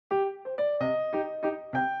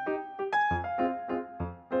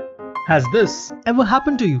Has this ever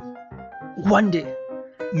happened to you? One day,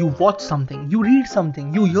 you watch something, you read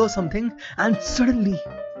something, you hear something, and suddenly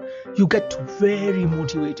you get very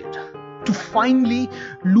motivated to finally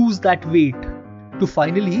lose that weight, to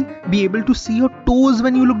finally be able to see your toes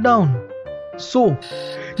when you look down. So,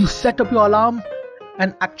 you set up your alarm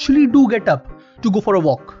and actually do get up to go for a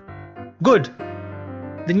walk. Good.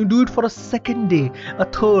 Then you do it for a second day, a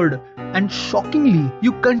third, and shockingly,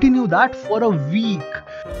 you continue that for a week.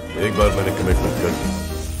 एक बार मैंने commitment कर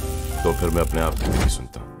दी, तो फिर मैं अपने आप की नहीं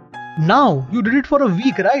सुनता. Now you did it for a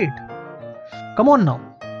week, right? Come on now.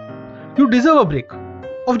 You deserve a break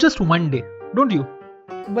of just one day, don't you?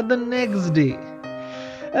 But the next day,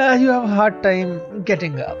 you have a hard time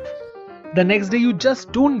getting up. The next day you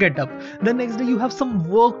just don't get up. The next day you have some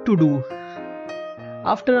work to do.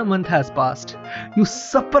 After a month has passed, you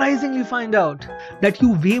surprisingly find out that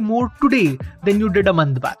you weigh more today than you did a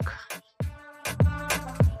month back.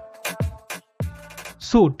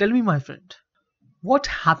 So tell me, my friend, what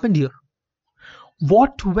happened here?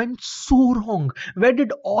 What went so wrong? Where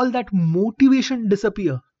did all that motivation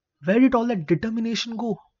disappear? Where did all that determination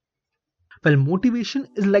go? Well, motivation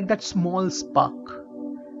is like that small spark.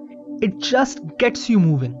 It just gets you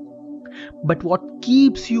moving. But what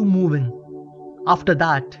keeps you moving after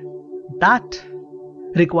that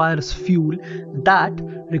requires fuel, that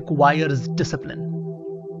requires discipline.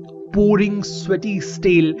 Pouring, sweaty,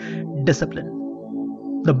 stale discipline.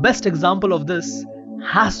 The best example of this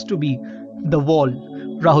has to be the wall,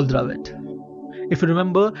 Rahul Dravid. If you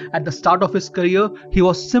remember, at the start of his career, he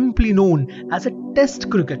was simply known as a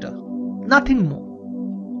test cricketer, nothing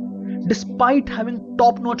more. Despite having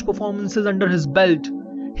top-notch performances under his belt,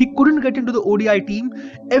 he couldn't get into the ODI team.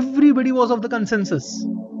 Everybody was of the consensus.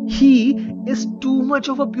 He is too much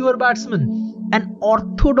of a pure batsman. An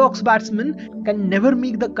orthodox batsman can never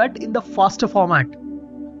make the cut in the faster format.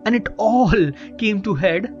 And it all came to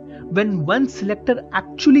head when one selector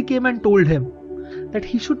actually came and told him that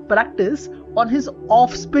he should practice on his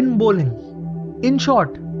off-spin bowling. In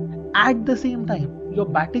short, at the same time, your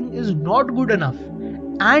batting is not good enough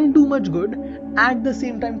and too much good at the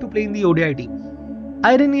same time to play in the ODI team.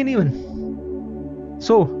 Irony even.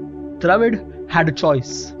 So, Dravid had a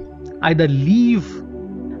choice. Either leave,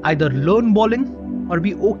 either learn bowling, or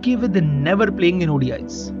be okay with never playing in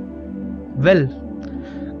ODIs. Well,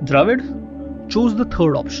 Dravid chose the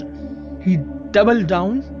third option. He doubled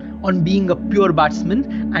down on being a pure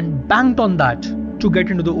batsman and banked on that to get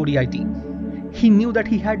into the ODI team. He knew that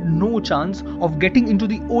he had no chance of getting into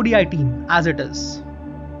the ODI team as it is.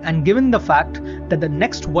 And given the fact that the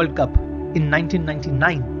next World Cup in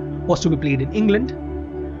 1999 was to be played in England,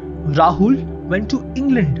 Rahul went to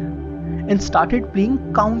England and started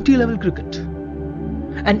playing county level cricket.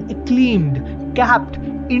 An acclaimed, capped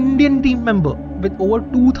Indian team member with over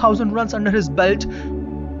 2,000 runs under his belt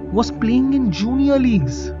was playing in junior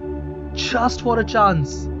leagues just for a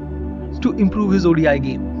chance to improve his ODI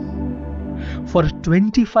game. For a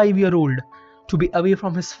 25-year-old to be away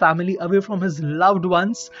from his family, away from his loved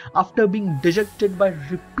ones after being dejected by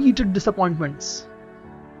repeated disappointments,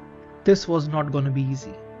 this was not going to be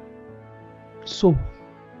easy. So,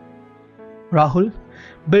 Rahul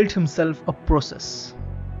built himself a process.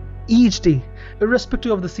 Each day,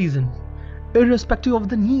 irrespective of the season, irrespective of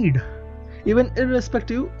the need, even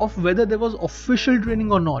irrespective of whether there was official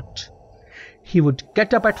training or not, he would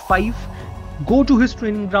get up at 5, go to his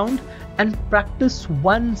training ground and practice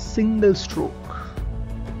one single stroke.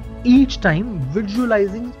 Each time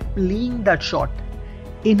visualizing playing that shot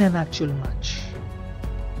in an actual match.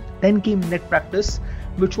 Then came net practice,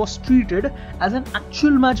 which was treated as an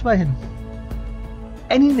actual match by him.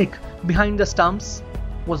 Any nick behind the stumps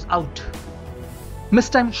was out.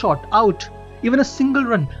 Mistimed shot, out. Even a single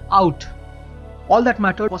run, out. All that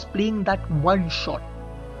mattered was playing that one shot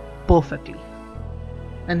perfectly.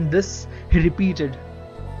 And this he repeated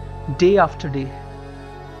day after day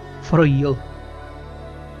for a year.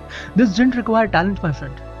 This didn't require talent, my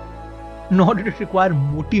friend. Nor did it require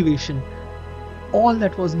motivation. All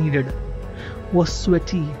that was needed was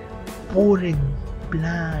sweaty, pouring,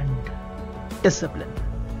 planned discipline.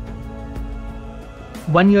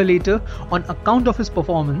 1 year later, on account of his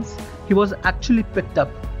performance, he was actually picked up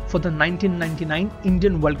for the 1999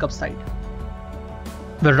 Indian World Cup side,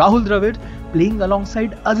 where Rahul Dravid, playing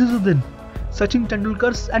alongside Azizuddin, Sachin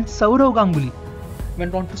Tendulkar and Sourav Ganguly,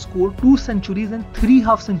 went on to score 2 centuries and 3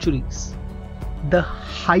 half centuries, the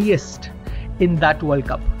highest in that World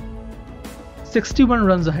Cup. 61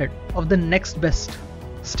 runs ahead of the next best,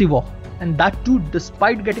 Steve, and that too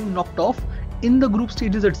despite getting knocked off in the group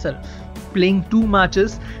stages itself, playing 2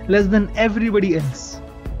 matches less than everybody else.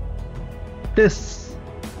 This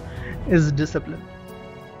is discipline.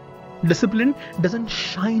 Discipline doesn't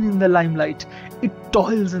shine in the limelight, it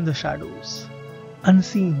toils in the shadows,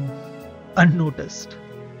 unseen, unnoticed.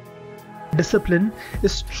 Discipline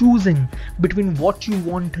is choosing between what you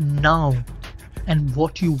want now and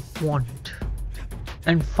what you want.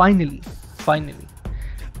 And finally,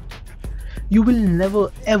 you will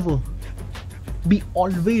never ever be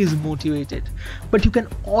always motivated, but you can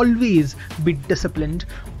always be disciplined.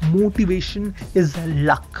 Motivation is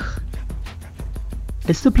luck.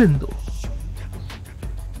 Discipline though,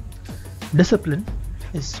 discipline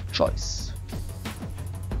is choice.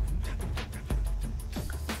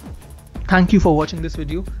 Thank you for watching this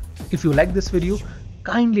video. If you like this video,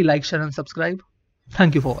 kindly like, share and subscribe.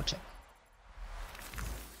 Thank you for watching.